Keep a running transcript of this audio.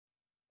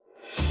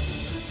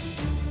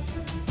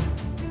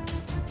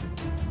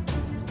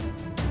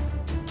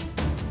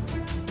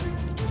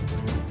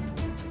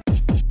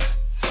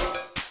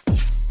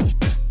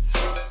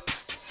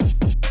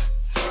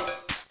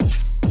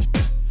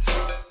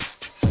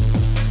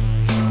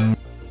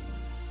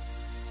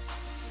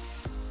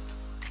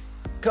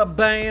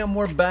Kabam,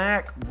 we're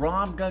back.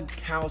 Rob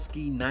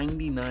Gronkowski,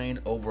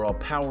 99 overall,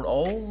 powered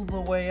all the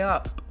way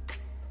up.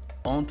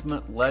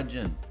 Ultimate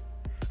Legend.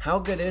 How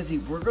good is he?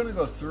 We're going to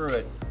go through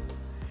it.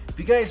 If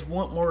you guys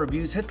want more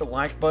reviews, hit the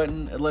like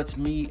button. It lets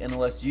me and it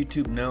lets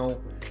YouTube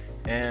know.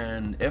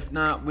 And if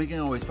not, we can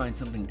always find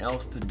something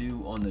else to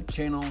do on the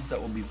channel that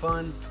will be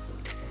fun.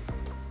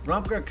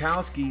 Rob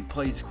Gronkowski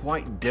plays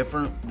quite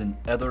different than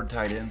other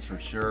tight ends for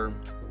sure.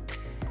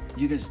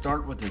 You can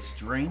start with his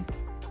strength.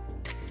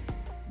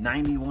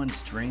 91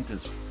 strength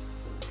is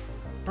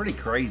pretty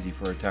crazy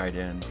for a tight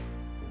end.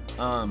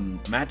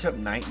 Matchup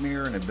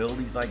nightmare and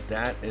abilities like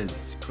that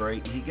is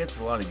great. He gets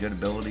a lot of good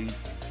abilities,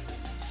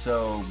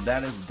 so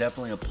that is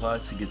definitely a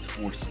plus. He gets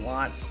 4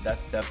 slots.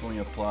 That's definitely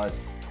a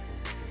plus.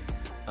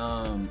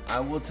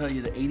 I will tell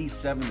you the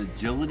 87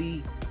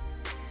 agility,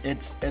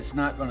 it's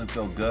not going to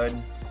feel good.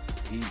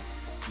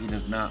 He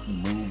does not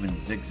move and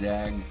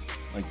zigzag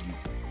like you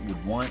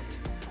would want.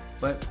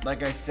 But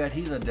like I said,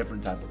 he's a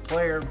different type of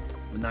player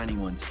with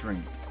 91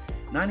 strength.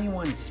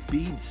 91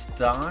 speed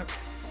stock.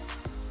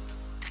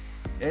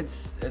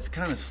 It's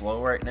kind of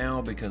slow right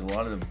now because a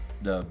lot of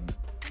the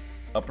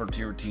upper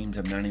tier teams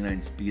have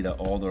 99 speed at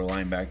all their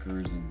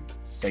linebackers and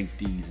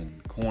safeties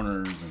and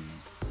corners, and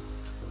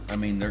I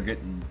mean they're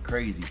getting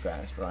crazy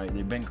fast, right?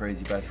 They've been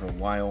crazy fast for a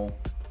while,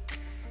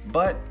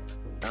 but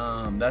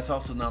that's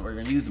also not what we're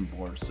going to use them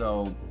for.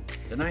 So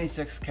the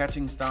 96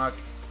 catching stock,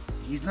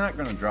 he's not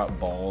going to drop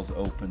balls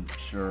open for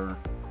sure.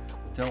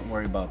 Don't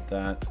worry about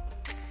that.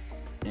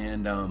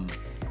 And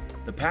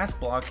the pass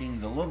blocking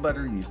is a little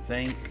better than you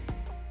think,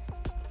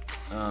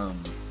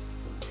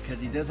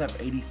 because he does have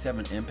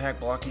 87 impact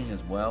blocking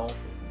as well.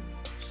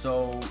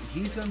 So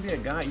he's going to be a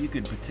guy you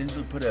could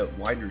potentially put a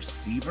wide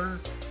receiver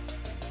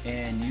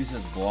and use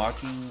his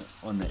blocking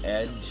on the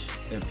edge.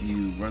 If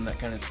you run that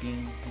kind of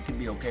scheme, he could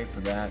be okay for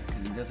that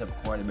because he does have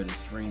quite a bit of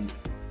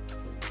strength.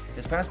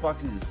 His pass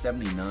blocking is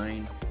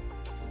 79.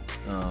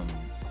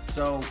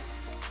 So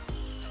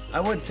I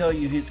would tell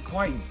you he's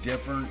quite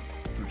different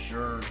for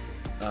sure.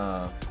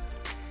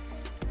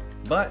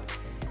 But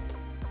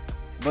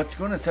what's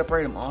going to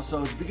separate him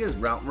also is because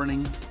route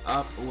running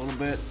up a little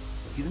bit.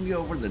 He's going to be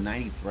over the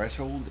 90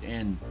 threshold,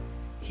 and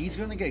he's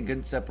going to get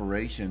good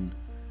separation.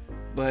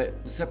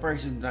 But the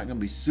separation is not going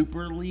to be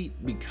super elite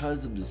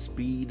because of the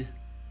speed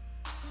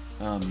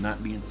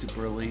not being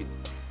super elite.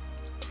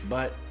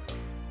 But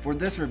for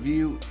this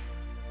review,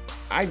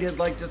 I did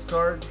like this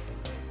card.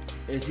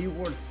 Is he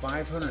worth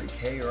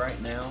 500K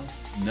right now?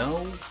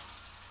 No.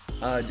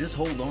 Just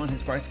hold on,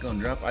 his price is going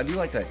to drop. I do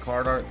like that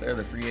card art there,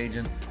 the free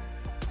agent,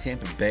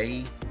 Tampa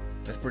Bay.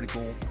 That's pretty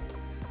cool.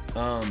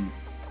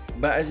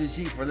 But as you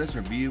see for this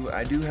review,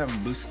 I do have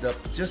him boosted up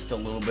just a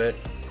little bit.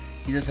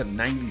 He does have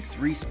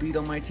 93 speed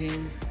on my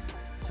team,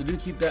 so do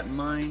keep that in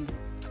mind.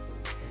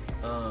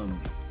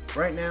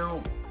 Right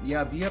now,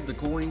 yeah, if you have the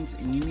coins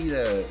and you need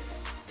a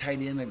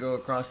tight end to go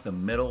across the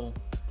middle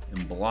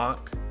and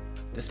block,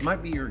 this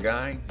might be your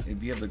guy.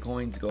 If you have the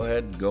coins, go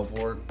ahead and go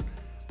for it.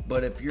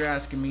 But if you're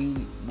asking me,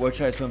 what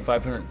should I spend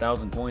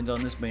 500,000 coins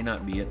on, this may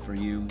not be it for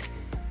you.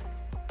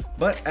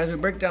 But as we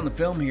break down the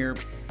film here,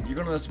 you're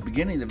going to notice at the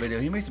beginning of the video,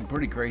 he made some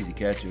pretty crazy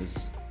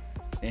catches.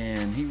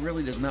 And he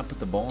really does not put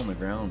the ball on the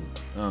ground.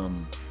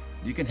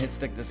 You can hit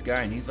stick this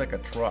guy and he's like a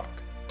truck.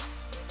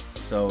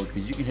 So,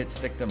 because you can hit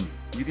stick them,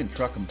 you can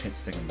truck them, hit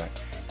stick them back.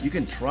 You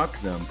can truck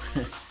them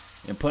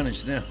and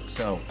punish them.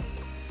 So,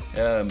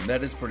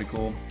 that is pretty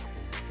cool.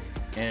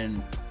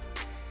 And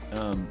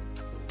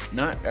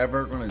not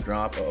ever going to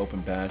drop an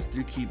open pass.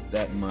 Do keep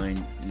that in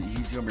mind.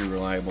 He's going to be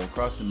reliable.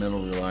 Across the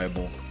middle,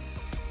 reliable.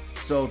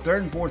 So,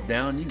 3rd and 4th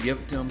down, you give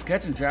it to him.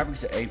 Catching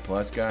traffic's an A+,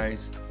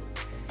 guys.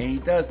 And he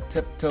does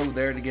tiptoe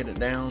there to get it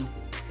down.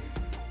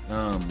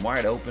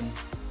 Wide open.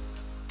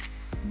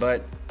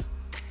 But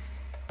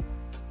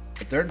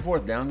 3rd and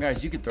 4th down,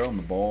 guys, you can throw him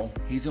the ball.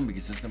 He's going to be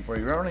consistent for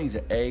you. Route running is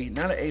an A.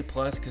 Not an A+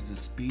 because his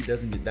speed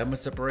doesn't get that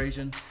much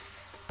separation.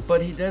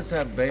 But he does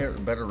have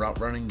better route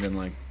running than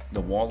like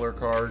the Waller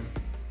card.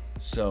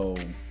 So,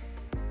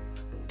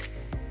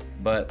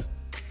 but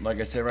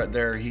like I said right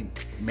there, he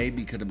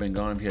maybe could have been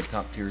gone if he had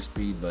top tier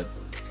speed. But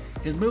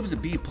his move is a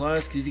B+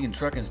 because he can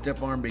truck and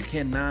stiff arm, but he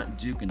cannot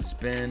juke and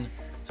spin.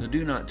 So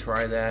do not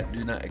try that.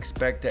 Do not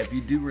expect that. If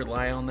you do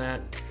rely on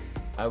that,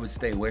 I would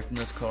stay away from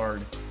this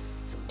card.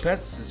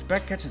 His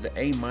spec catch is an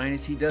A-.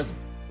 He does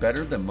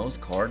better than most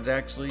cards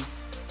actually,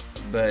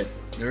 but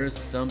there is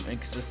some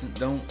inconsistent.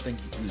 Don't think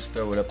you can just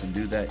throw it up and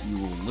do that. You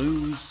will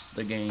lose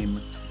the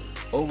game.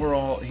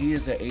 Overall, he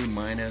is an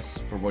A-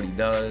 for what he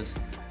does.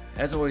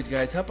 As always,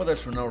 guys, help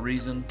others for no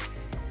reason.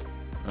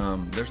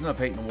 There's no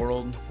hate in the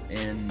world,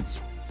 and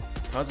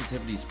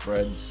positivity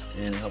spreads,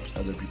 and it helps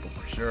other people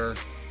for sure.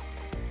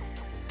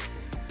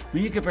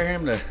 When you compare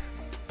him to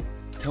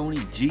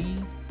Tony G,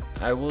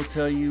 I will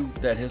tell you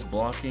that his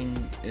blocking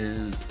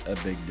is a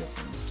big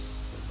difference.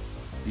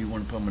 If you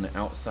want to put him on the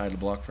outside to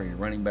block for your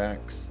running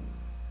backs,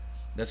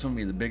 that's going to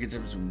be the biggest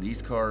difference from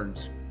these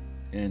cards.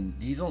 And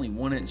he's only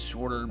 1 inch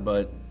shorter,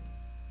 but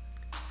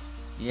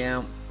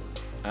yeah,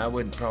 I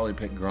would probably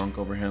pick Gronk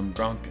over him.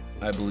 Gronk,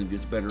 I believe,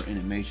 gets better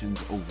animations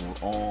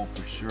overall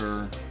for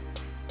sure.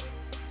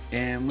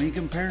 And when you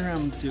compare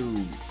him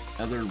to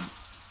other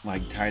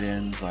like tight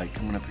ends, like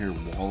coming up here,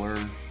 Waller,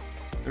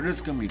 they're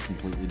just going to be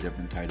completely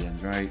different tight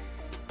ends, right?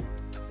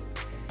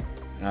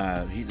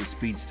 He's a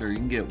speedster. You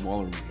can get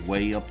Waller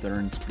way up there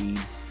in speed.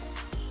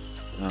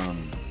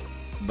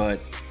 But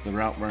the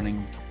route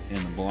running and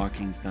the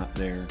blocking's not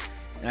there.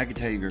 And I can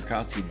tell you,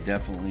 Gronkowski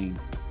definitely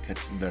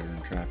catches better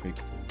in traffic.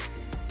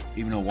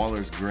 Even though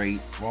Waller's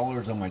great,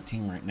 Waller's on my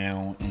team right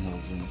now, and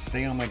he's going to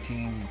stay on my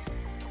team.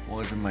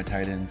 Waller's been my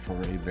tight end for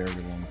a very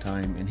long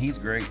time, and he's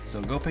great,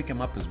 so go pick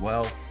him up as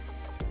well.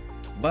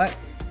 But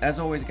as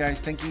always,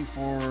 guys, thank you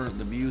for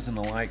the views and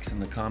the likes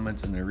and the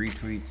comments and the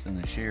retweets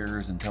and the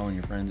shares and telling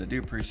your friends. I do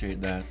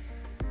appreciate that.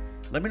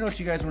 Let me know what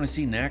you guys want to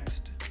see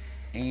next,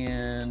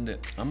 and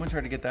I'm going to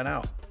try to get that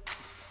out.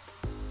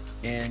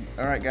 And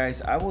alright,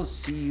 guys, I will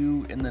see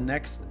you in the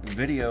next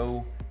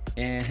video.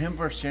 And him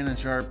versus Shannon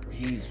Sharp,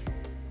 he's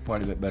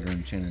quite a bit better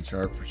than Shannon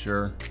Sharp for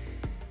sure.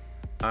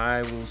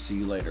 I will see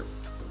you later.